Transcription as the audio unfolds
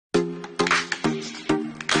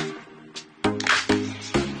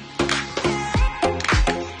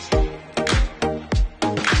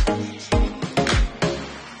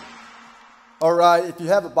All right, if you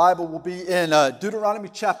have a Bible, we'll be in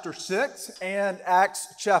Deuteronomy chapter 6 and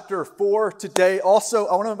Acts chapter 4 today. Also,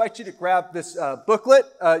 I want to invite you to grab this booklet.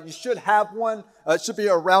 You should have one. It should be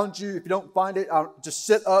around you. If you don't find it, just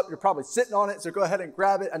sit up. You're probably sitting on it, so go ahead and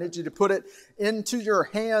grab it. I need you to put it into your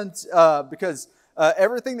hands because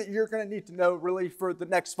everything that you're going to need to know really for the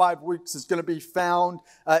next 5 weeks is going to be found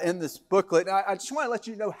in this booklet. And I just want to let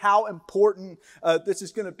you know how important this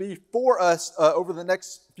is going to be for us over the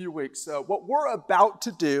next few weeks. What we're about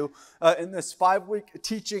to do in this 5-week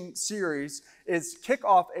teaching series is kick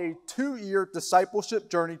off a 2-year discipleship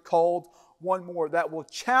journey called One More that will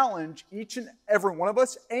challenge each and every one of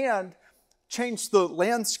us and change the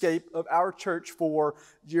landscape of our church for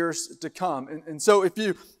years to come. And so if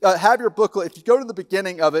you have your booklet, if you go to the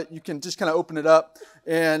beginning of it, you can just kind of open it up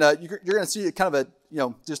and you're going to see kind of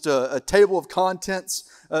just a table of contents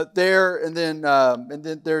there. And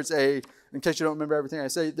then there's in case you don't remember everything I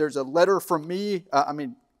say, there's a letter from me.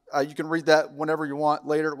 You can read that whenever you want,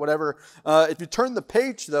 later, whatever. If you turn the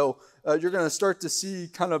page, though, you're going to start to see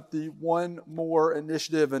kind of the One More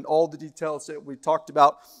initiative and all the details that we talked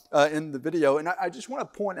about in the video. And I just want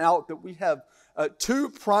to point out that we have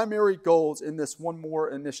 2 primary goals in this One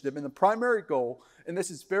More initiative. And the primary goal, and this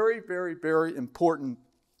is very, very, very important,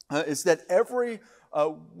 is that every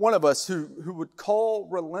one of us who would call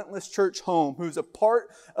Relentless Church home, who's a part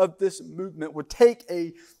of this movement, would take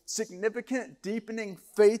a significant deepening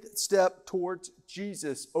faith step towards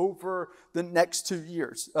Jesus over the next 2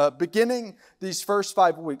 years, beginning these first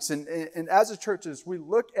 5 weeks. And as a church, as we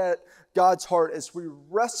look at God's heart, as we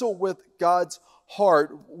wrestle with God's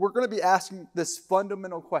heart, we're going to be asking this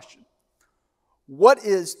fundamental question. What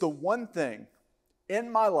is the one thing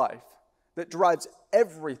in my life that drives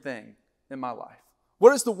everything in my life?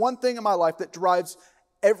 What is the one thing in my life that drives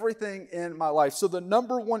everything in my life? So the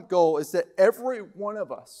number one goal is that every one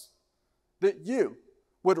of us, that you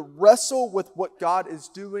would wrestle with what God is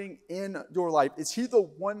doing in your life. Is He the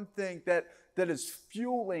one thing that is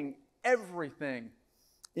fueling everything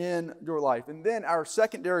in your life? And then our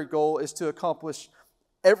secondary goal is to accomplish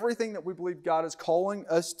everything that we believe God is calling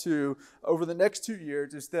us to over the next 2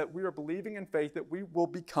 years, is that we are believing in faith that we will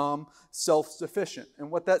become self-sufficient.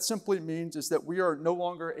 And what that simply means is that we are no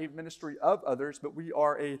longer a ministry of others, but we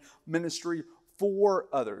are a ministry for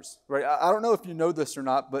others, right? I don't know if you know this or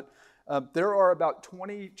not, but there are about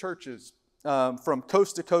 20 churches from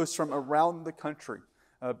coast to coast from around the country,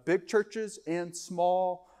 big churches and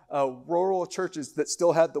small rural churches that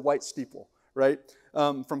still have the white steeple, right?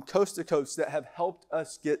 From coast to coast that have helped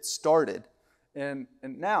us get started. And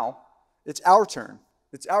now it's our turn.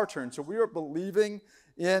 It's our turn. So we are believing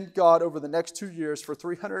in God over the next 2 years for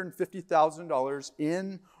 $350,000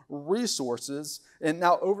 in resources. And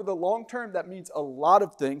now over the long term, that means a lot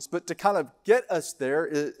of things. But to kind of get us there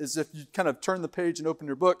is if you kind of turn the page and open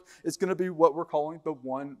your book, it's going to be what we're calling the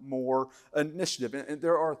One More initiative. And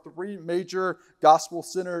there are 3 major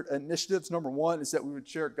gospel-centered initiatives. Number 1 is that we would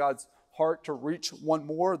share God's heart to reach one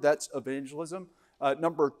more. That's evangelism.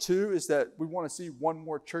 Number 2 is that we want to see one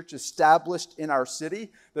more church established in our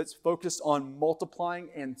city that's focused on multiplying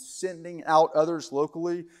and sending out others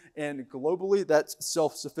locally and globally. That's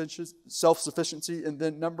self-sufficiency. And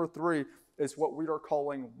then number 3 is what we are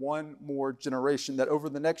calling one more generation, that over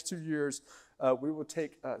the next 2 years, we will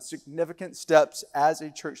take significant steps as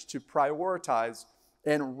a church to prioritize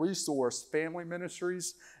and resource family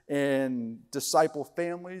ministries and disciple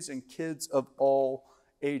families and kids of all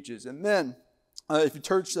ages. And then if you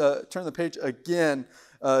turn the page again,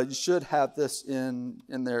 you should have this in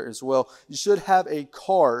there as well. You should have a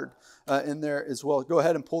card in there as well. Go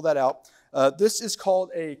ahead and pull that out. This is called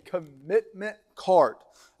a commitment card.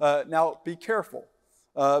 Now, be careful.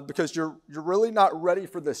 Because you're really not ready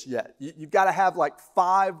for this yet. You've got to have like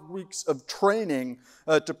 5 weeks of training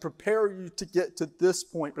to prepare you to get to this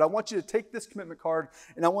point. But I want you to take this commitment card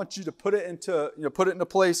and I want you to put it into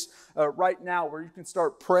place right now, where you can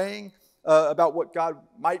start praying about what God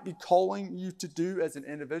might be calling you to do as an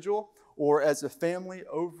individual or as a family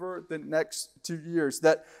over the next 2 years.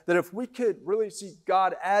 That if we could really see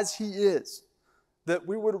God as He is, that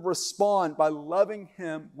we would respond by loving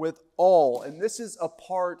Him with all. And this is a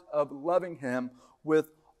part of loving Him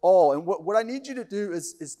with all. And what I need you to do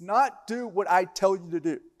is not do what I tell you to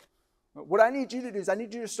do. What I need you to do is I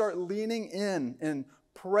need you to start leaning in and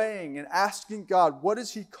praying and asking God, what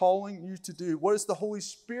is He calling you to do? What is the Holy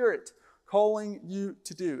Spirit calling you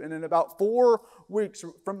to do? And in about 4 weeks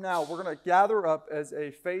from now, we're going to gather up as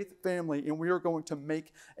a faith family and we are going to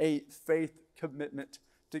make a faith commitment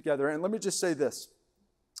together. And let me just say this.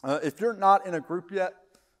 If you're not in a group yet,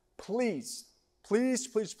 please please,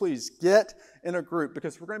 please, please get in a group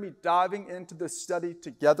because we're going to be diving into this study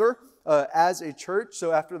together as a church.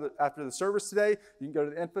 So after the service today, you can go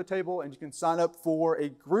to the info table and you can sign up for a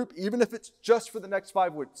group, even if it's just for the next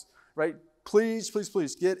 5 weeks, right? Please, please,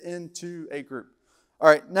 please get into a group. All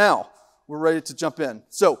right, now we're ready to jump in.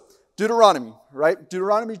 So Deuteronomy, right?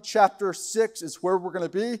 Deuteronomy chapter 6 is where we're going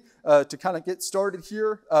to be to kind of get started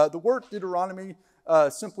here. The word Deuteronomy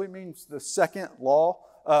simply means the second law.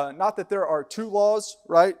 Not that there are 2 laws,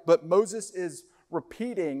 right? But Moses is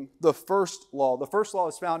repeating the first law. The first law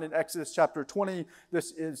is found in Exodus chapter 20.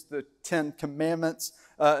 This is the 10 commandments.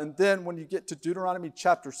 And then when you get to Deuteronomy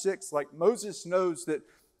chapter 6, like Moses knows that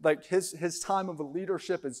like his time of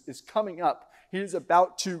leadership is coming up. He's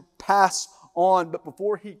about to pass on, but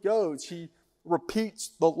before he goes, he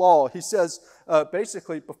repeats the law. He says,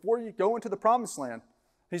 basically, before you go into the promised land,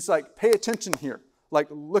 he's like, pay attention here. Like,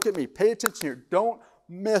 look at me, pay attention here. Don't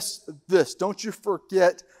miss this. Don't you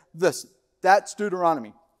forget this. That's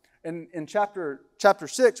Deuteronomy. And in chapter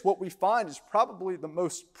 6, what we find is probably the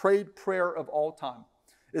most prayed prayer of all time.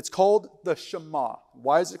 It's called the Shema.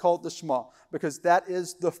 Why is it called the Shema? Because that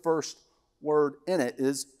is the first word in it,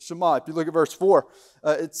 is Shema. If you look at verse 4,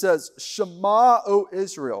 it says, Shema, O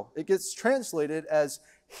Israel. It gets translated as,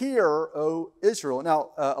 hear, O Israel.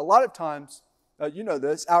 Now, a lot of times, you know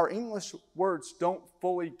this, our English words don't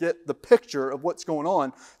fully get the picture of what's going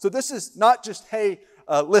on. So this is not just, hey,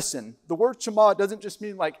 listen. The word Shema doesn't just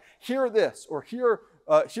mean like, hear this, or hear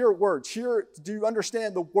words. Do you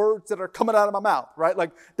understand the words that are coming out of my mouth, right? Like,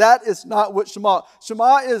 that is not what Shema.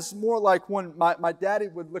 Shema is more like when my daddy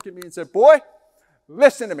would look at me and say, boy,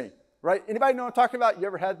 listen to me, right? Anybody know what I'm talking about? You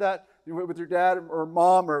ever had that with your dad or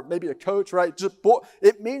mom or maybe a coach, right? Just, boy,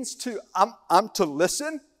 it means I'm to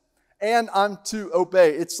listen and I'm to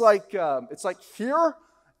obey. It's like hear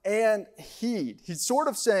and heed. He's sort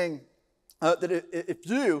of saying, that if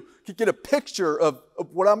you could get a picture of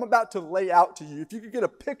what I'm about to lay out to you, if you could get a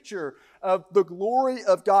picture of the glory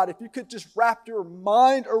of God, if you could just wrap your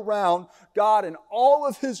mind around God and all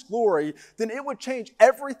of His glory, then it would change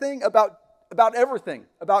everything about everything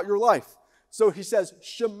about your life. So he says,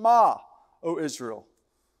 Shema, O Israel.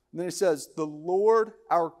 And then he says, the Lord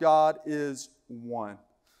our God is one.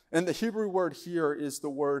 And the Hebrew word here is the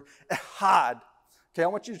word ehad. Okay, I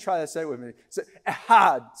want you to try to say it with me. Say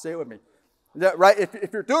ehad. Say it with me. That, right?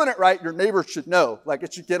 If you're doing it right, your neighbor should know. Like,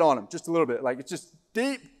 it should get on them just a little bit. Like, it's just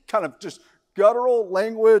deep, kind of just guttural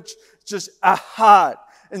language, just ahad.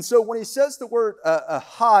 And so when he says the word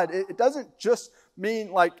ahad, it doesn't just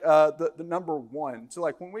mean like the number 1. So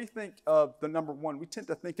like when we think of the number 1, we tend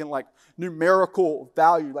to think in like numerical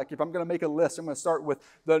value. Like if I'm going to make a list, I'm going to start with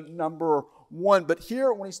the number 1. But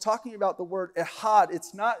here, when he's talking about the word ehad,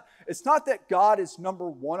 it's not that God is number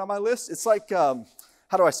 1 on my list. It's like,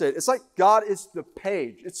 how do I say it? It's like God is the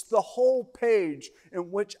page. It's the whole page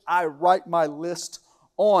in which I write my list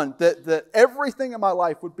on. That everything in my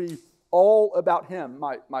life would be all about Him.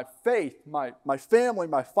 My faith, my family,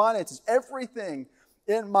 my finances, everything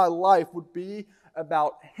in my life would be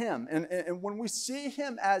about Him. And when we see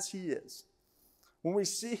Him as He is, when we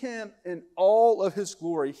see Him in all of His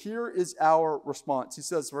glory, here is our response. He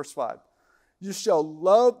says, verse 5, you shall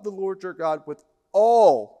love the Lord your God with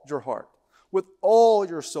all your heart, with all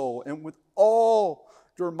your soul, and with all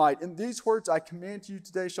your might. And these words I command to you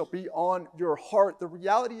today shall be on your heart. The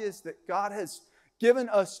reality is that God has given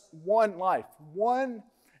us one life, one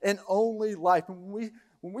and only life. And when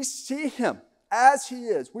we see Him as He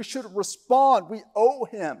is, we should respond. We owe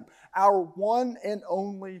Him our one and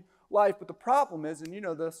only life. But the problem is, and you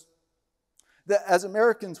know this, that as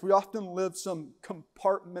Americans, we often live some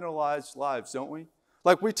compartmentalized lives, don't we?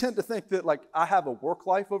 Like we tend to think that like I have a work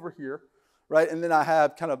life over here, right? And then I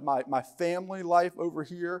have kind of my family life over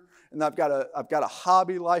here, and I've got a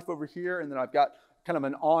hobby life over here, and then I've got kind of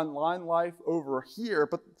an online life over here.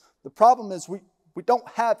 But the problem is we don't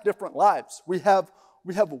have different lives. We have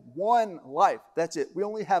one life. That's it. We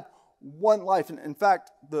only have one life. And in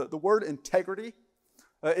fact, the word integrity,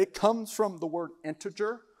 it comes from the word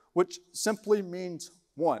integer, which simply means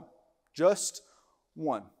one, just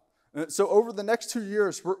one. So over the next 2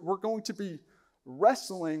 years, we're going to be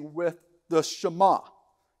wrestling with the Shema.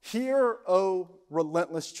 Hear, O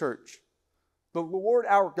Relentless Church, the Lord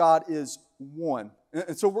our God is one.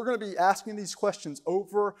 And so we're going to be asking these questions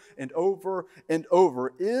over and over and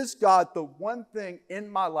over. Is God the one thing in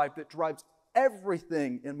my life that drives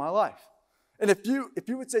everything in my life? And if you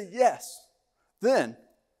would say yes, then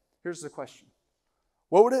here's the question.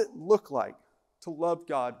 What would it look like to love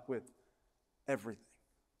God with everything?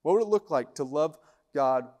 What would it look like to love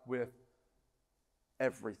God with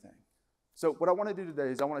everything? So what I want to do today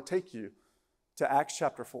is I want to take you to Acts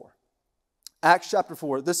chapter 4. Acts chapter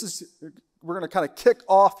 4. We're going to kind of kick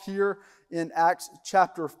off here in Acts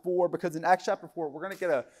chapter 4, because in Acts chapter 4, we're going to get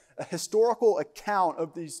a historical account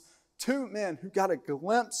of these two men who got a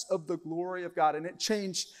glimpse of the glory of God, and it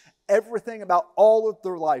changed everything about all of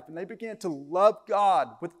their life. And they began to love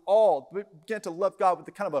God with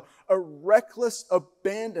the kind of a reckless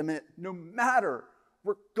abandonment,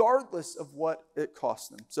 regardless of what it cost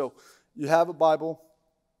them. So you have a Bible.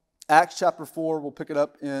 Acts chapter 4, we'll pick it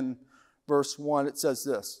up in verse 1. It says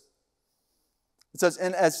this. It says,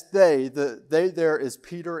 and as they there is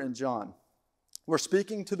Peter and John, were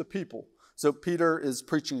speaking to the people. So Peter is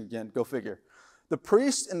preaching again, go figure. The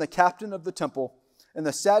priest and the captain of the temple and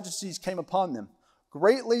the Sadducees came upon them,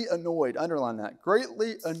 greatly annoyed, underline that,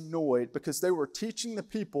 greatly annoyed, because they were teaching the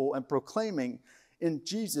people and proclaiming in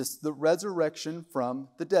Jesus the resurrection from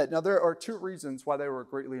the dead. Now, there are two reasons why they were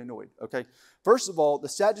greatly annoyed, okay? First of all, the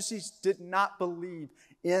Sadducees did not believe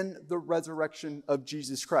in the resurrection of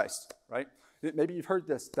Jesus Christ, right? Maybe you've heard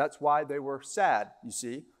this. That's why they were sad, you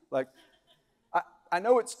see. Like, I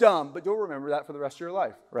know it's dumb, but you'll remember that for the rest of your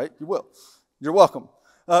life, right? You will. You're welcome.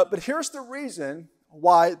 But here's the reason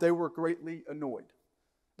why they were greatly annoyed.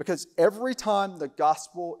 Because every time the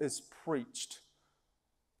gospel is preached,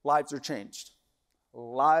 lives are changed.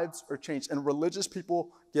 Lives are changed. And religious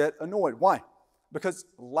people get annoyed. Why? Because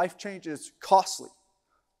life change is costly.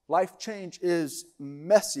 Life change is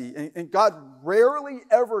messy. And God rarely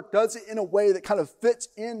ever does it in a way that kind of fits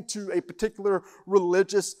into a particular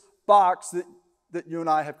religious box that you and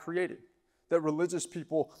I have created, that religious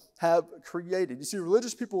people have created. You see,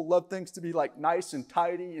 religious people love things to be like nice and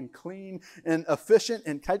tidy and clean and efficient.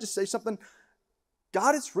 And can I just say something?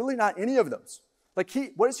 God is really not any of those. Like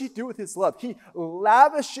what does he do with his love? He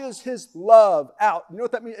lavishes his love out. You know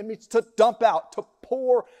what that means? It means to dump out, to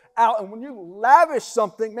pour out. And when you lavish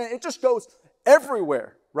something, man, it just goes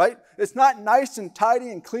everywhere, right? It's not nice and tidy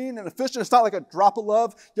and clean and efficient. It's not like a drop of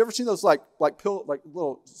love. You ever seen those like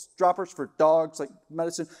little droppers for dogs, like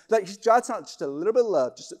medicine? Like God's not just a little bit of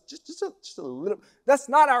love, just a little. That's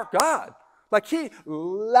not our God. Like he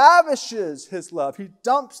lavishes his love. He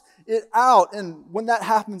dumps it out. And when that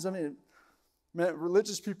happens, I mean, man,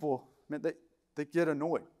 religious people, man, they get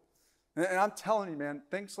annoyed. And I'm telling you, man,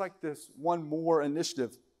 things like this One More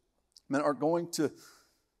initiative, man, are going to,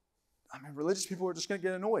 religious people are just going to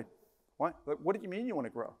get annoyed. Why? Like, what do you mean you want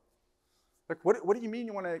to grow? Like, what do you mean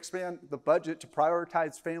you want to expand the budget to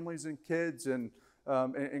prioritize families and kids and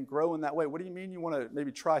grow in that way? What do you mean you want to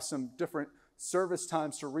maybe try some different service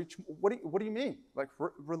times to reach? What do you mean? Like,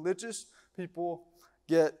 religious people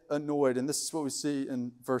get annoyed. And this is what we see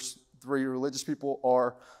in verse 3. Religious people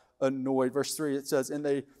are annoyed. Verse 3, it says, and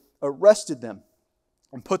they arrested them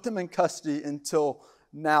and put them in custody until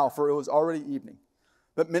now, for it was already evening.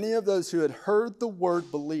 But many of those who had heard the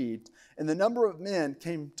word believed, and the number of men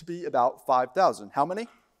came to be about 5,000. How many?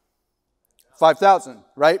 5,000,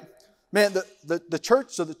 right? Man, the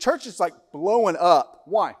church, so the church is like blowing up.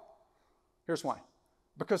 Why? Here's why.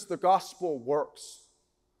 Because the gospel works,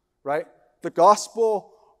 right? The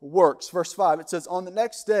gospel works. Verse 5, it says, on the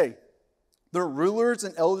next day, the rulers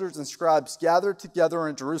and elders and scribes gathered together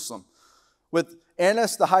in Jerusalem with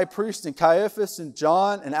Annas the high priest and Caiaphas and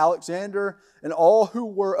John and Alexander and all who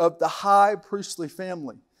were of the high priestly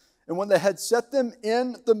family. And when they had set them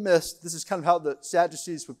in the midst, this is kind of how the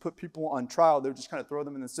Sadducees would put people on trial. They would just kind of throw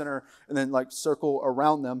them in the center and then like circle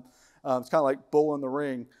around them. It's kind of like bull in the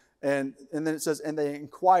ring. And then it says, and they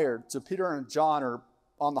inquired. So Peter and John are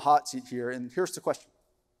on the hot seat here. And here's the question.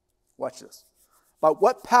 Watch this. By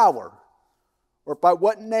what power or by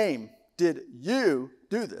what name did you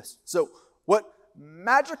do this? So what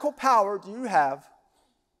magical power do you have,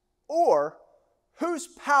 or whose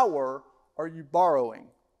power are you borrowing?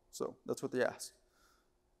 So that's what they ask.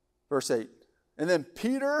 Verse 8. And then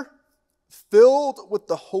Peter, filled with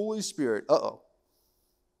the Holy Spirit,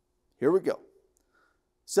 here we go,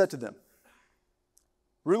 said to them,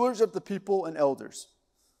 rulers of the people and elders,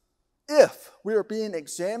 if we are being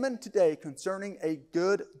examined today concerning a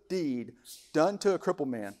good deed done to a crippled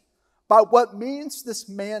man, by what means this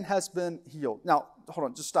man has been healed. Now, hold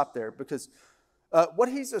on, just stop there, because what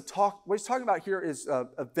he's talking about here is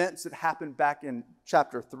events that happened back in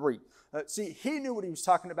chapter 3. See, he knew what he was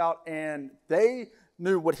talking about, and they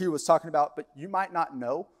knew what he was talking about, but you might not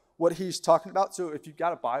know what he's talking about. So if you've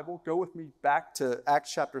got a Bible, go with me back to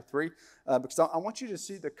Acts chapter 3, because I want you to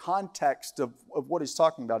see the context of what he's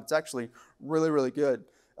talking about. It's actually really, really good.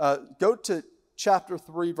 Go to chapter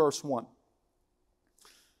 3, verse 1.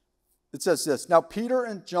 It says this, now Peter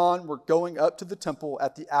and John were going up to the temple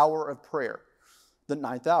at the hour of prayer, the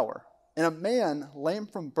 9th hour. And a man lame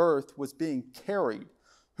from birth was being carried,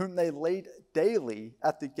 whom they laid daily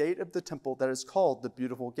at the gate of the temple that is called the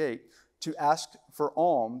Beautiful Gate, to ask for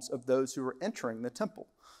alms of those who were entering the temple.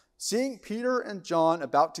 Seeing Peter and John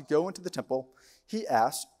about to go into the temple, he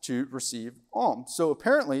asked to receive alms. So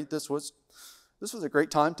apparently this was a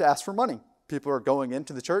great time to ask for money. People are going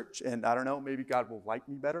into the church, and I don't know, maybe God will like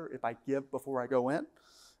me better if I give before I go in.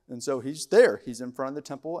 And so he's there. He's in front of the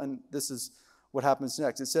temple, and this is what happens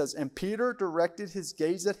next. It says, and Peter directed his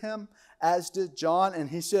gaze at him, as did John, and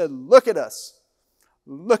he said, look at us.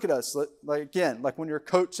 Look at us. Like when your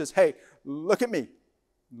coach says, hey, look at me.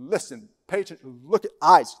 Listen, pay attention. Look at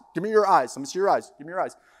eyes. Give me your eyes. Let me see your eyes. Give me your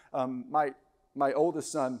eyes. My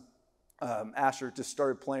oldest son, Asher, just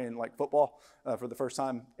started playing like football for the first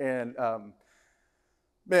time. And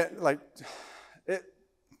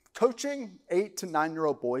coaching 8 to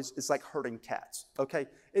 9-year-old boys is like herding cats. Okay,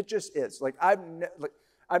 it just is.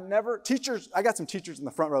 I've never teachers. I got some teachers in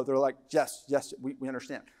the front row. They're like, yes, we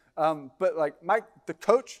understand. But the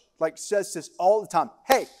coach says this all the time.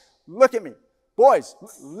 Hey, look at me, boys.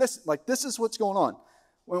 Listen, this is what's going on.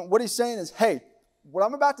 What he's saying is, hey, what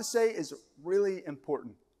I'm about to say is really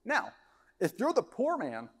important. Now, if you're the poor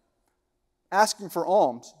man asking for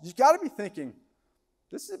alms, you got to be thinking,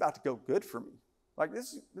 this is about to go good for me.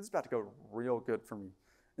 This is about to go real good for me.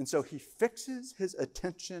 And so he fixes his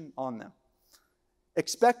attention on them,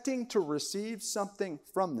 expecting to receive something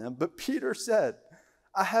from them. But Peter said,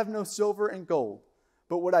 I have no silver and gold,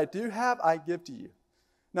 but what I do have, I give to you.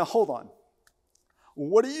 Now, hold on.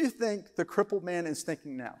 What do you think the crippled man is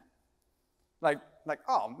thinking now?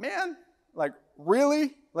 Oh, man,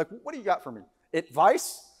 really? What do you got for me?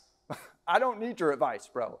 Advice? I don't need your advice,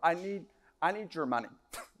 bro. I need your money.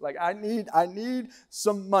 I need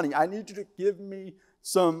some money. I need you to give me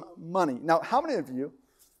some money. Now, how many of you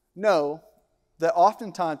know that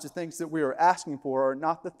oftentimes the things that we are asking for are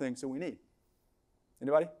not the things that we need?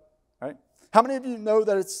 Anybody? All right. How many of you know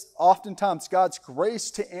that it's oftentimes God's grace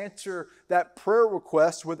to answer that prayer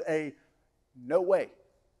request with a no way?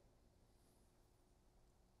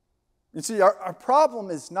 You see, our problem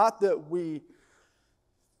is not that we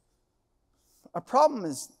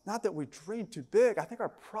dream too big. I think our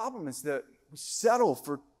problem is that we settle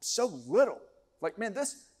for so little. Man,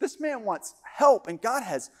 this man wants help, and God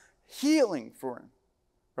has healing for him,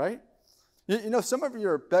 right? You know, some of you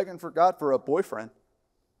are begging for God for a boyfriend,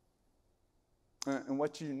 and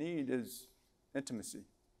what you need is intimacy.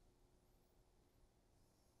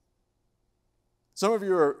 Some of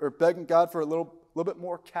you are begging God for a little bit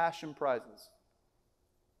more cash and prizes,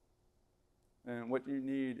 and what you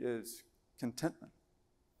need is contentment.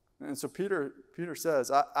 And so Peter says,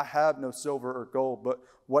 I have no silver or gold, but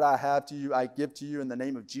what I have to you, I give to you in the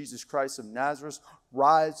name of Jesus Christ of Nazareth.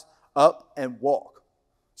 Rise up and walk.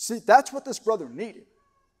 See, that's what this brother needed.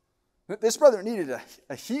 This brother needed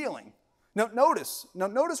a healing. Now notice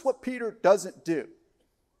what Peter doesn't do.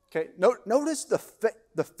 Okay, notice the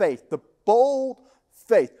faith, the bold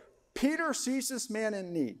faith. Peter sees this man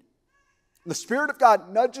in need. The Spirit of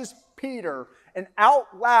God nudges Peter, and out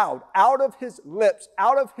loud, out of his lips,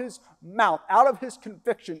 out of his mouth, out of his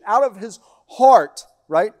conviction, out of his heart,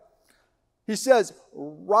 right? He says,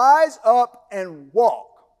 rise up and walk.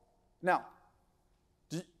 Now,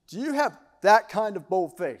 do you have that kind of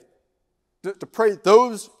bold faith to pray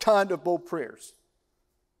those kind of bold prayers?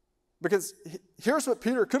 Because here's what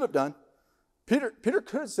Peter could have done. Peter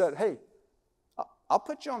could have said, hey, I'll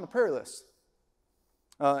put you on the prayer list.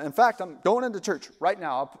 In fact, I'm going into church right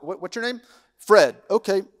now. What's your name? Fred.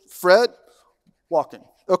 Okay, Fred, walking.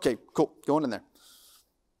 Okay, cool, going in there.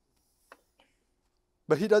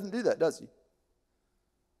 But he doesn't do that, does he?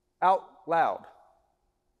 Out loud,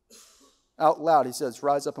 he says,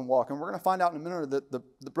 rise up and walk. And we're going to find out in a minute that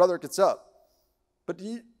the brother gets up. But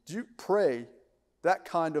do you pray that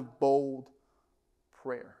kind of bold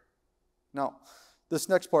prayer? Now, this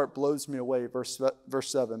next part blows me away, verse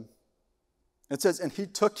 7. It says, and he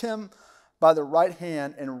took him by the right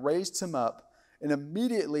hand and raised him up, and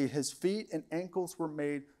immediately his feet and ankles were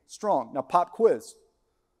made strong. Now, pop quiz.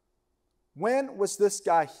 When was this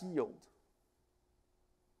guy healed?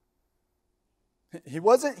 He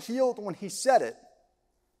wasn't healed when he said it.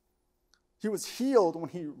 He was healed when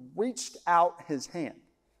he reached out his hand.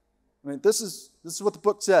 I mean, this is what the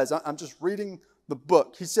book says. I'm just reading the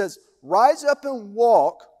book. He says, rise up and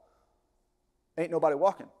walk. Ain't nobody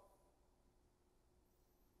walking.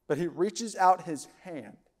 But he reaches out his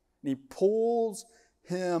hand and he pulls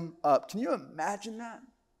him up. Can you imagine that?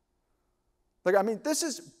 This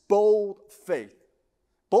is bold faith.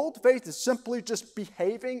 Bold faith is simply just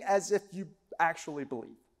behaving as if you actually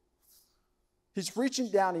believe. He's reaching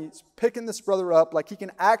down, he's picking this brother up like he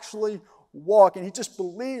can actually walk, and he just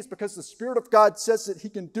believes because the Spirit of God says that he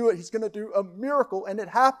can do it. He's going to do a miracle, and it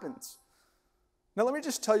happens. Now, let me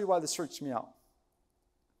just tell you why this freaks me out.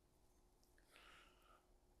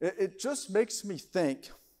 It just makes me think,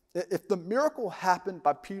 if the miracle happened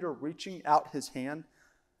by Peter reaching out his hand,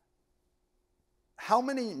 how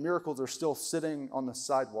many miracles are still sitting on the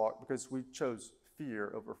sidewalk because we chose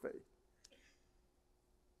fear over faith?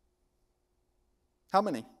 How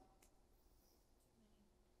many?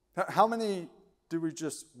 How many do we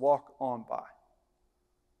just walk on by?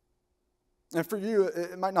 And for you,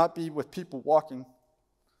 it might not be with people walking,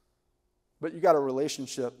 but you got a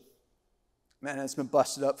relationship. Man, it's been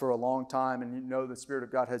busted up for a long time, and you know the Spirit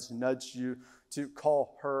of God has nudged you to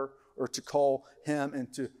call her or to call him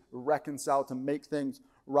and to reconcile, to make things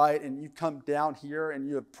right. And you come down here and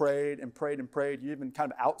you have prayed and prayed and prayed. You even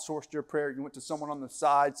kind of outsourced your prayer. You went to someone on the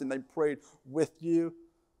sides and they prayed with you.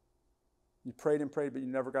 You prayed and prayed, but you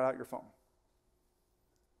never got out your phone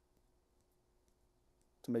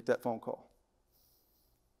to make that phone call.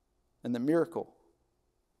 And the miracle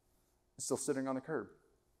is still sitting on the curb.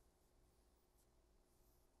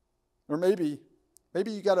 Or maybe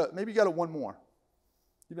you got a one more.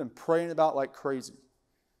 You've been praying about like crazy,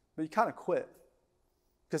 but you kind of quit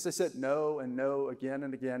because they said no and no again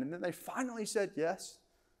and again, and then they finally said yes.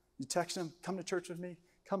 You text them, come to church with me,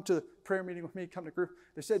 come to prayer meeting with me, come to group.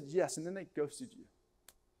 They said yes, and then they ghosted you.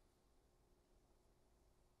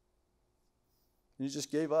 And you just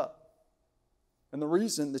gave up. And the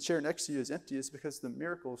reason the chair next to you is empty is because the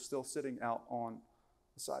miracle is still sitting out on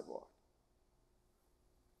the sidewalk.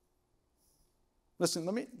 Listen,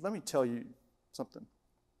 let me tell you something.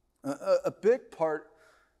 A big part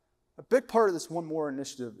of this One More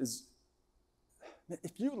initiative is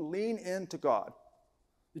if you lean into God,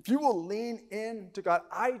 if you will lean into God,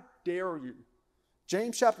 I dare you.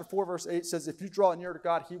 James chapter 4, verse 8 says, if you draw near to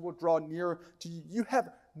God, he will draw near to you. You have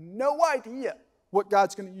no idea what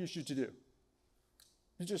God's going to use you to do.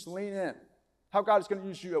 You just lean in. How God is going to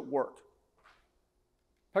use you at work.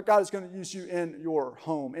 How God is going to use you in your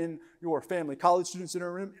home, in your family, college students in a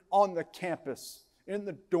room, on the campus, in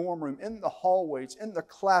the dorm room, in the hallways, in the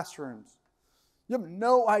classrooms. You have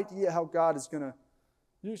no idea how God is going to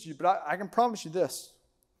use you, but I can promise you this.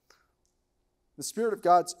 The Spirit of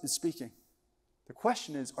God is speaking. The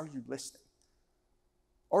question is, are you listening?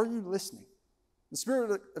 Are you listening? The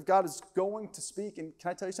Spirit of God is going to speak, and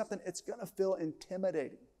can I tell you something? It's going to feel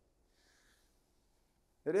intimidating.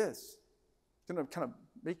 It is. It's going to kind of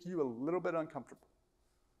make you a little bit uncomfortable.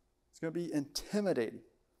 It's going to be intimidating.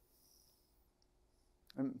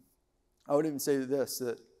 And I would even say this,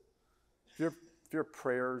 that if your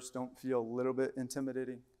prayers don't feel a little bit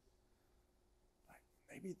intimidating,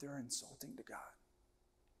 maybe they're insulting to God.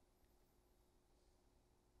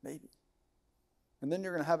 Maybe. And then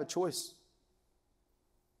you're going to have a choice.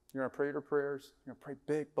 You're going to pray your prayers. You're going to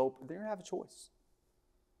pray big, bold. Then you're going to have a choice.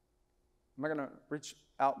 Am I going to reach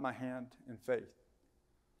out my hand in faith?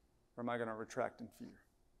 Or am I going to retract in fear?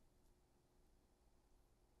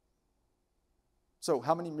 So,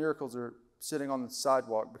 how many miracles are sitting on the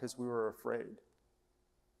sidewalk because we were afraid?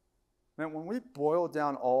 Man, when we boil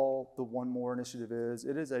down all the One More initiative is,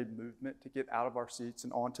 it is a movement to get out of our seats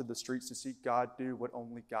and onto the streets to see God do what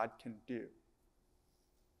only God can do.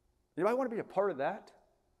 Anybody want to be a part of that?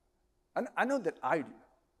 I know that I do.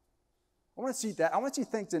 I want to see that. I want to see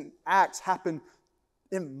things in Acts happen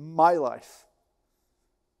in my life,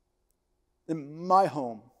 in my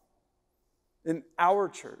home, in our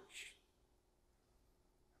church.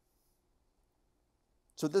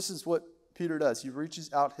 So this is what Peter does. He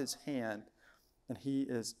reaches out his hand and he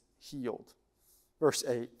is healed. Verse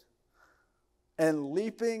 8. And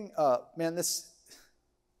leaping up. Man, this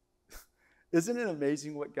isn't it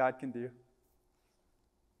amazing what God can do?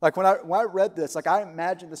 Like when I read this, like I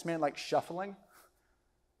imagined this man like shuffling,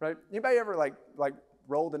 right? Anybody ever like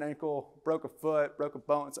rolled an ankle, broke a foot, broke a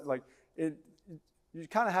bone? It's like you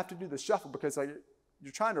kind of have to do the shuffle because like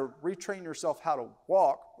you're trying to retrain yourself how to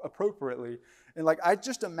walk appropriately. And like I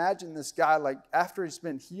just imagine this guy like after he's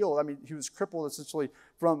been healed. I mean, he was crippled essentially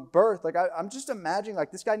from birth. Like I'm just imagining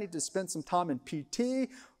like this guy needs to spend some time in PT,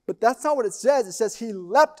 but that's not what it says. It says he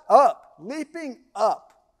leapt up, leaping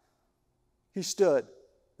up. He stood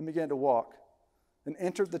and began to walk and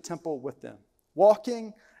entered the temple with them,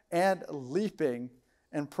 walking and leaping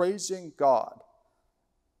and praising God.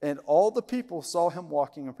 And all the people saw him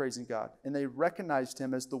walking and praising God, and they recognized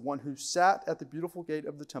him as the one who sat at the beautiful gate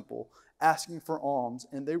of the temple asking for alms,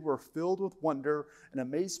 and they were filled with wonder and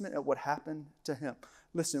amazement at what happened to him.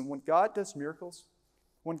 Listen, when God does miracles,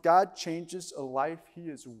 When God changes a life, he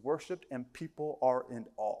is worshiped and people are in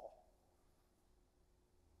awe.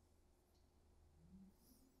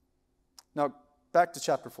 Now, back to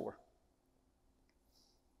chapter 4.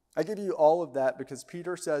 I give you all of that because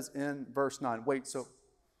Peter says in verse 9, wait, so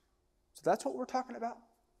that's what we're talking about?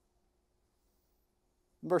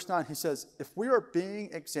 In verse 9, he says, if we are being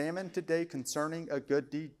examined today concerning a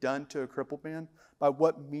good deed done to a crippled man, by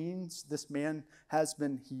what means this man has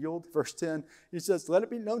been healed. Verse 10, he says, let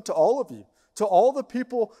it be known to all of you, to all the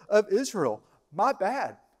people of Israel, my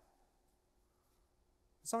bad.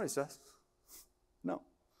 Somebody says, no.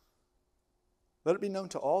 Let it be known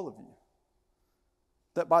to all of you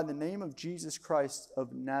that by the name of Jesus Christ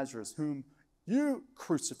of Nazareth, whom you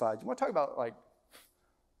crucified. You want to talk about like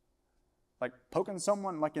poking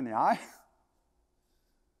someone like in the eye?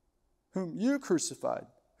 Whom you crucified,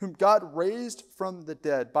 whom God raised from the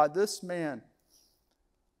dead. By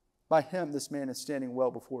him this man is standing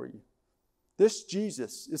well before you. This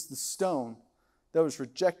Jesus is the stone that was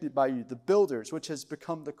rejected by you, the builders, which has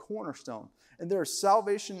become the cornerstone. And there is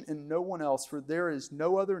salvation in no one else, for there is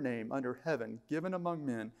no other name under heaven given among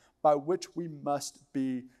men by which we must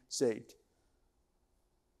be saved.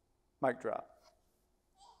 Mic drop.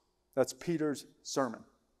 That's Peter's sermon.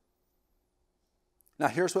 Now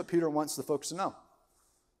here's what Peter wants the folks to know.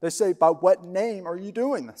 They say, by what name are you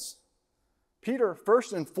doing this? Peter,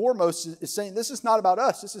 first and foremost, is saying this is not about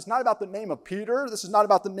us. This is not about the name of Peter. This is not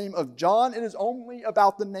about the name of John. It is only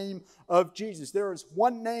about the name of Jesus. There is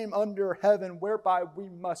one name under heaven whereby we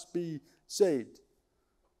must be saved.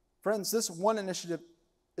 Friends, this one initiative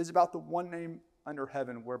is about the one name under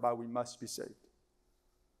heaven whereby we must be saved.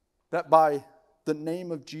 That by the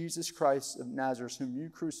name of Jesus Christ of Nazareth, whom you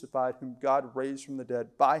crucified, whom God raised from the dead,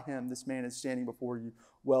 by him this man is standing before you.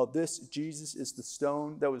 Well, this Jesus is the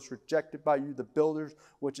stone that was rejected by you, the builders,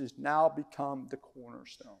 which has now become the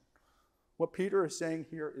cornerstone. What Peter is saying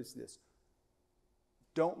here is this.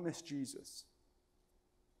 Don't miss Jesus.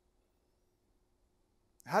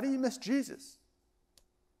 How do you miss Jesus?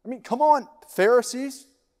 I mean, come on, Pharisees.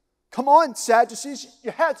 Come on, Sadducees.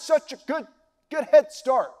 You had such a good head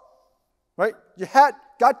start. Right?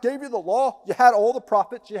 God gave you the law. You had all the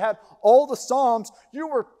prophets. You had all the Psalms. You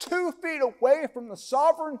were 2 feet away from the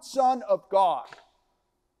sovereign Son of God.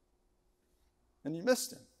 And you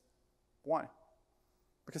missed him. Why?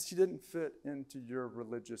 Because he didn't fit into your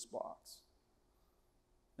religious box.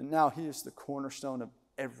 And now he is the cornerstone of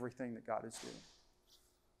everything that God is doing.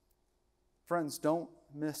 Friends, don't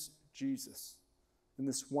miss Jesus in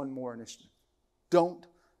this one more initiative. Don't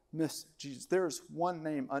miss Jesus. There is one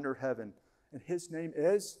name under heaven, and his name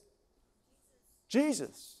is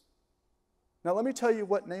Jesus. Now let me tell you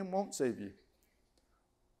what name won't save you.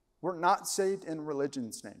 We're not saved in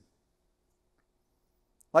religion's name.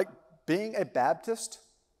 Like being a Baptist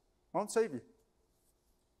won't save you.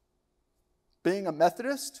 Being a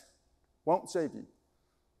Methodist won't save you.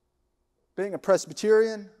 Being a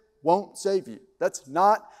Presbyterian won't save you. That's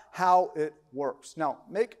not how it works. Now,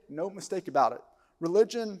 make no mistake about it.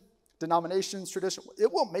 Religion, denominations, tradition,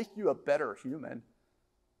 it will make you a better human.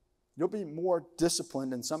 You'll be more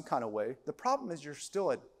disciplined in some kind of way. The problem is you're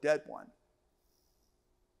still a dead one.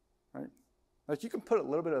 Right? Like you can put a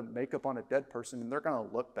little bit of makeup on a dead person and they're going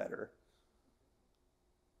to look better.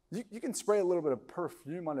 You can spray a little bit of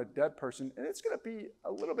perfume on a dead person and it's going to be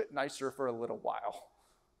a little bit nicer for a little while.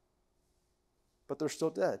 But they're still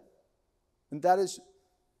dead. And that is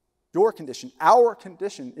your condition, our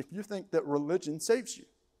condition, if you think that religion saves you.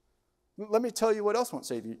 Let me tell you what else won't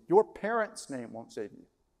save you. Your parents' name won't save you.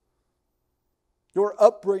 Your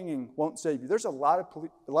upbringing won't save you. There's a lot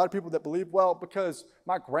of people that believe, well, because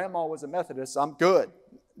my grandma was a Methodist, I'm good.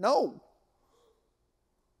 No.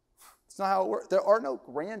 It's not how it works. There are no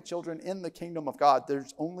grandchildren in the kingdom of God.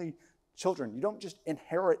 There's only children. You don't just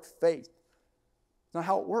inherit faith. It's not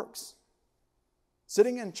how it works.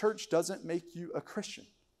 Sitting in church doesn't make you a Christian.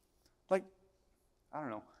 Like, I don't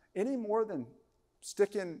know, any more than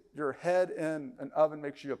sticking your head in an oven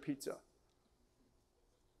makes you a pizza.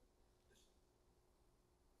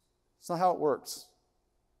 It's not how it works.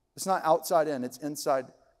 It's not outside in, it's inside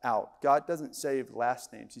out. God doesn't save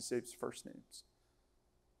last names, he saves first names.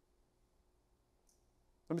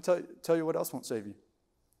 Let me tell you what else won't save you.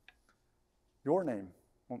 Your name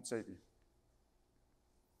won't save you.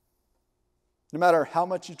 No matter how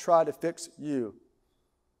much you try to fix you,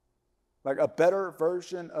 like a better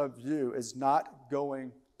version of you is not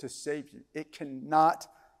going to save you. It cannot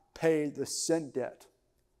pay the sin debt.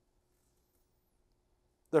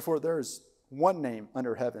 Therefore, there is one name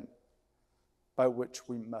under heaven by which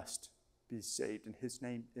we must be saved, and his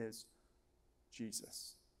name is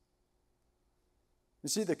Jesus. You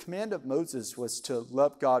see, the command of Moses was to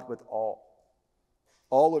love God with all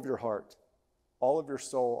of your heart, all of your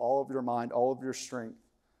soul, all of your mind, all of your strength.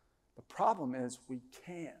 The problem is we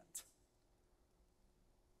can't.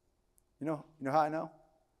 You know how I know?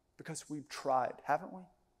 Because we've tried, haven't we?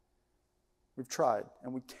 We've tried,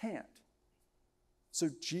 and we can't. So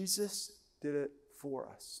Jesus did it for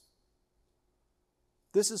us.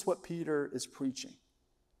 This is what Peter is preaching.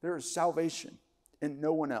 There is salvation in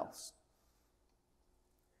no one else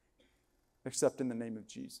except in the name of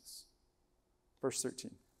Jesus. Verse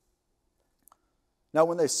 13. Now,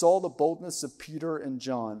 when they saw the boldness of Peter and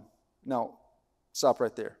John, now, stop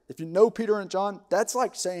right there. If you know Peter and John, that's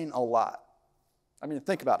like saying a lot. I mean,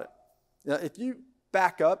 think about it. You know, if you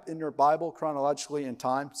back up in your Bible chronologically in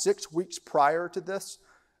time, 6 weeks prior to this,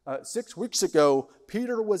 6 weeks ago,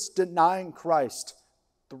 Peter was denying Christ.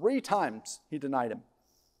 3 times he denied him.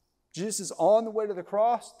 Jesus is on the way to the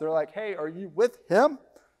cross. They're like, hey, are you with him?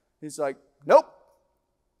 He's like, nope.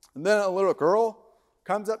 And then a little girl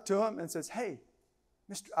comes up to him and says, hey,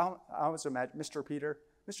 I always imagine, Mr. Peter,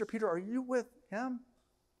 are you with him?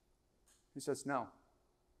 He says, no.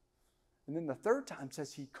 And then the 3rd time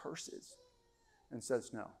says he curses and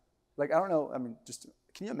says no. Like, I don't know, I mean, just,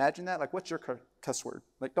 can you imagine that? Like, what's your cuss word?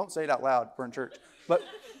 Like, don't say it out loud, we're in church. But,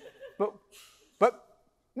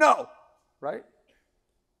 no, right?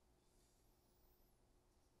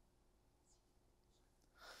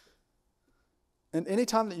 And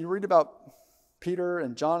anytime that you read about Peter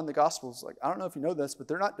and John in the Gospels, like, I don't know if you know this, but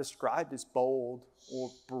they're not described as bold or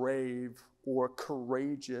brave or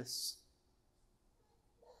courageous.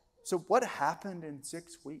 So what happened in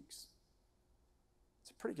 6 weeks? It's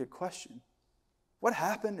a pretty good question. What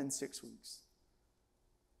happened in 6 weeks?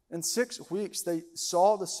 In 6 weeks, they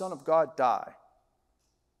saw the Son of God die,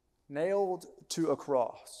 nailed to a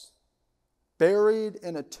cross, buried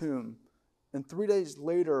in a tomb, and 3 days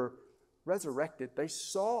later, resurrected. They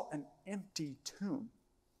saw an empty tomb.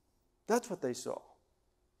 That's what they saw.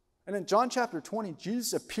 And in John chapter 20,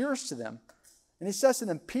 Jesus appears to them, and he says to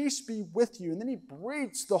them, peace be with you. And then he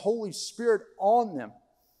breathes the Holy Spirit on them.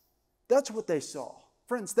 That's what they saw.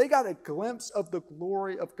 Friends, they got a glimpse of the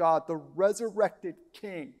glory of God, the resurrected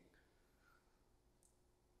King.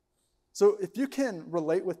 So if you can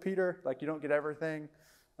relate with Peter, like you don't get everything,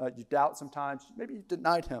 you doubt sometimes, maybe you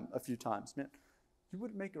denied him a few times, man, you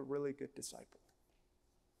would make a really good disciple.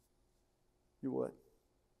 You would.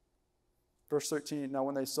 Verse 13, now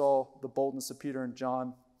when they saw the boldness of Peter and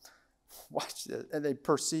John, watch this, and they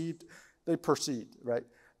perceived, right,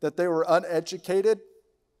 that they were uneducated,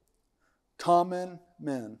 common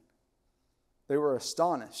men. They were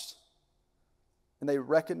astonished, and they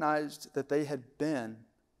recognized that they had been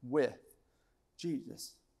with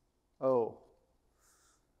Jesus. Oh,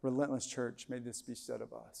 Relentless Church, may this be said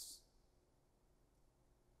of us.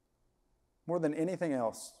 More than anything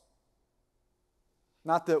else,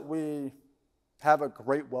 not that we have a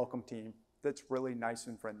great welcome team that's really nice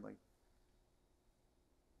and friendly.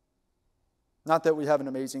 Not that we have an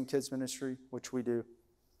amazing kids ministry, which we do.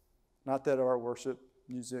 Not that our worship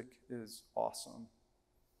music is awesome.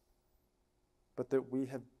 But that we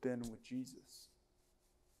have been with Jesus.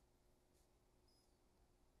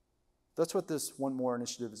 That's what this One More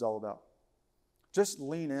initiative is all about. Just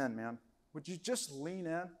lean in, man. Would you just lean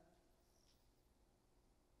in?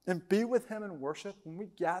 And be with him in worship. When we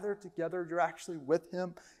gather together, you're actually with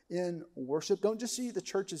him in worship. Don't just see the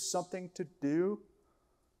church as something to do,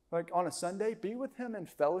 like on a Sunday. Be with him in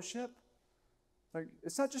fellowship. Like,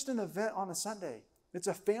 it's not just an event on a Sunday. It's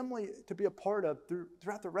a family to be a part of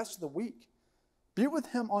throughout the rest of the week. Be with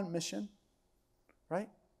him on mission, right?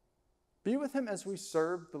 Be with him as we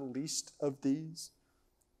serve the least of these.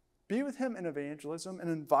 Be with him in evangelism and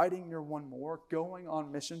inviting your one more, going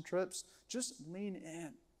on mission trips. Just lean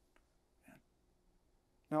in.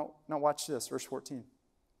 Now watch this, verse 14.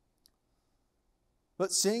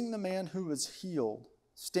 But seeing the man who was healed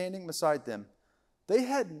standing beside them, they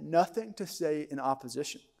had nothing to say in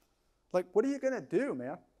opposition. Like, what are you going to do,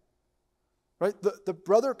 man? Right? The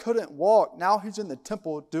brother couldn't walk. Now he's in the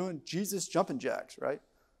temple doing Jesus jumping jacks, right?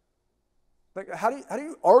 Like, how do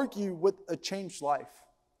you argue with a changed life?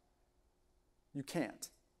 You can't.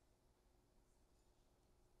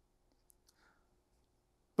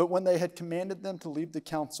 But when they had commanded them to leave the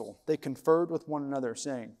council, they conferred with one another,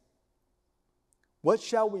 saying, what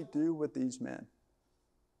shall we do with these men?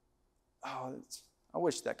 Oh, I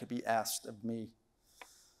wish that could be asked of me.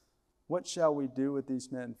 What shall we do with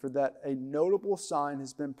these men? For that a notable sign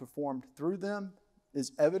has been performed through them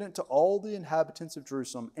is evident to all the inhabitants of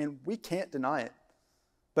Jerusalem, and we can't deny it.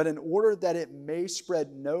 But in order that it may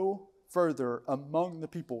spread no further among the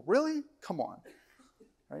people. Really? Come on.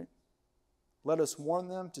 Let us warn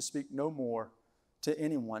them to speak no more to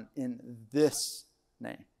anyone in this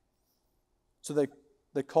name. So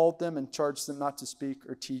they called them and charged them not to speak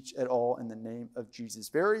or teach at all in the name of Jesus.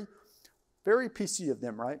 Very, very PC of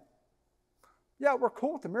them, right? Yeah, we're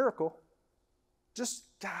cool with the miracle. Just,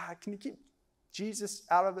 God, can you keep Jesus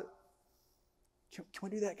out of it? Can we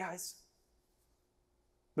do that, guys?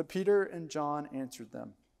 But Peter and John answered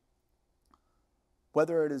them,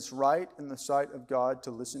 whether it is right in the sight of God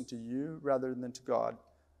to listen to you rather than to God,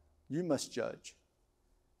 you must judge.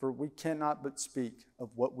 For we cannot but speak of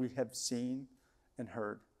what we have seen and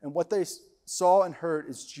heard. And what they saw and heard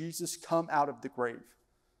is Jesus come out of the grave.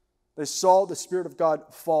 They saw the Spirit of God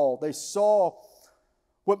fall. They saw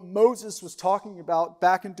what Moses was talking about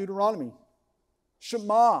back in Deuteronomy.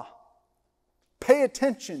 Shema. Pay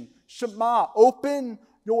attention. Shema. Open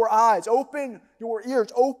your eyes. Open your ears.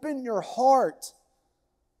 Open your heart.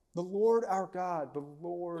 The Lord our God, the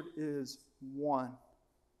Lord is one.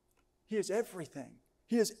 He is everything.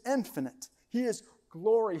 He is infinite. He is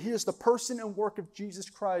glory. He is the person and work of Jesus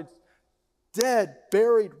Christ. Dead,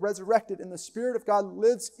 buried, resurrected, and the Spirit of God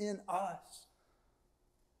lives in us.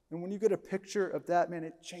 And when you get a picture of that, man,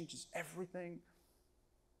 it changes everything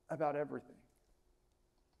about everything.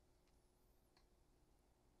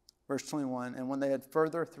 Verse 21, and when they had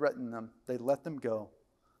further threatened them, they let them go,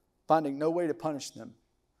 finding no way to punish them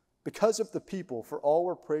because of the people, for all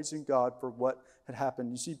were praising God for what had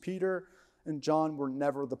happened. You see, Peter and John were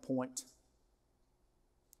never the point.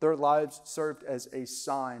 Their lives served as a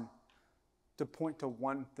sign to point to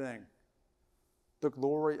one thing, the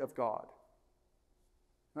glory of God.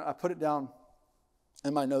 I put it down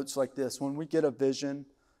in my notes like this. When we get a vision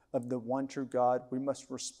of the one true God, we must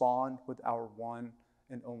respond with our one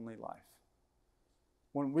and only life.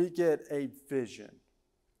 When we get a vision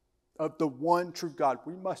of the one true God,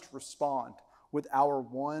 we must respond with our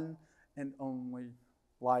one and only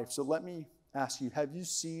life. So let me ask you, have you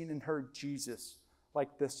seen and heard Jesus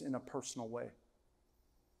like this in a personal way?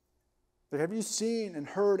 Like, have you seen and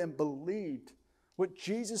heard and believed what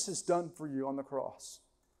Jesus has done for you on the cross?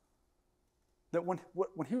 That when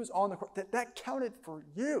he was on the cross, that counted for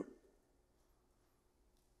you.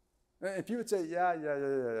 If you would say, yeah,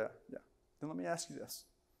 then let me ask you this.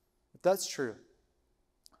 If that's true,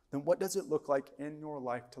 then what does it look like in your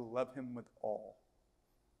life to love him with all?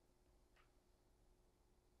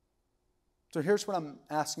 So here's what I'm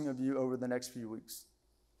asking of you over the next few weeks.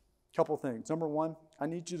 Couple things. Number one, I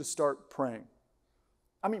need you to start praying.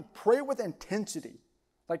 I mean, pray with intensity.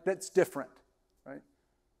 Like, that's different, right?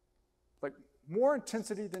 Like, more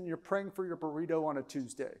intensity than you're praying for your burrito on a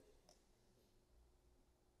Tuesday.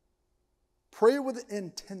 Pray with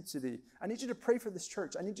intensity. I need you to pray for this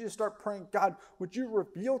church. I need you to start praying, God, would you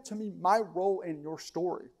reveal to me my role in your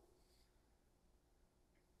story?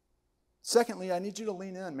 Secondly, I need you to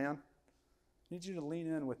lean in, man. I need you to lean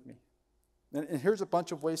in with me. And here's a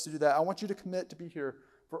bunch of ways to do that. I want you to commit to be here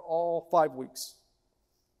for all 5 weeks.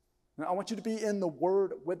 And I want you to be in the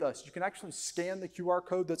Word with us. You can actually scan the QR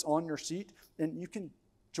code that's on your seat, and you can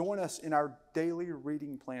join us in our daily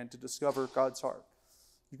reading plan to discover God's heart.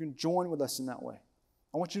 You can join with us in that way.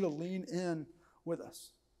 I want you to lean in with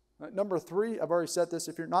us. Number 3, I've already said this.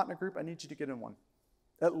 If you're not in a group, I need you to get in one,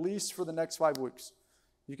 at least for the next 5 weeks.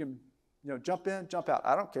 You can jump in, jump out.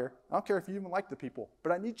 I don't care. I don't care if you even like the people,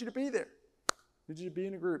 but I need you to be there. I need you to be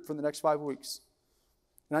in a group for the next 5 weeks.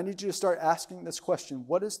 And I need you to start asking this question: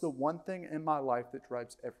 what is the one thing in my life that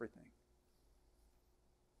drives everything?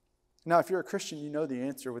 Now, if you're a Christian, you know the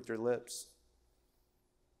answer with your lips.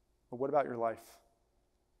 But what about your life?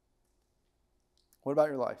 What about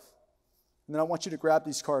your life? And then I want you to grab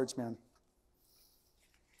these cards, man.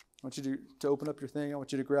 I want you to open up your thing. I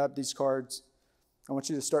want you to grab these cards. I want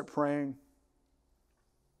you to start praying.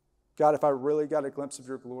 God, if I really got a glimpse of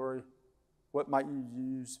your glory, what might you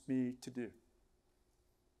use me to do?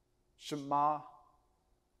 Shema,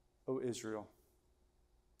 O Israel.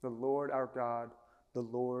 The Lord our God, the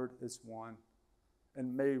Lord is one.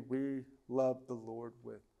 And may we love the Lord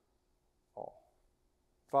with all.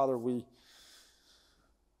 Father, we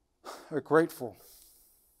are grateful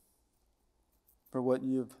for what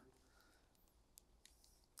you've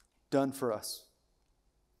done for us,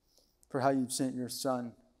 for how you've sent your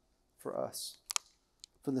Son for us,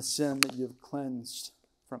 for the sin that you have cleansed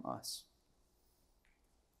from us.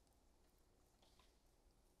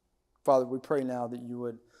 Father, we pray now that you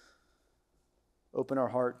would open our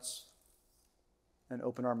hearts and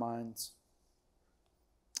open our minds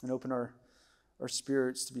and open our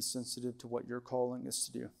spirits to be sensitive to what you're calling us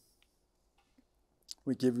to do.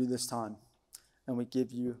 We give you this time, and we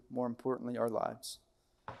give you, more importantly, our lives.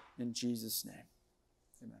 In Jesus' name.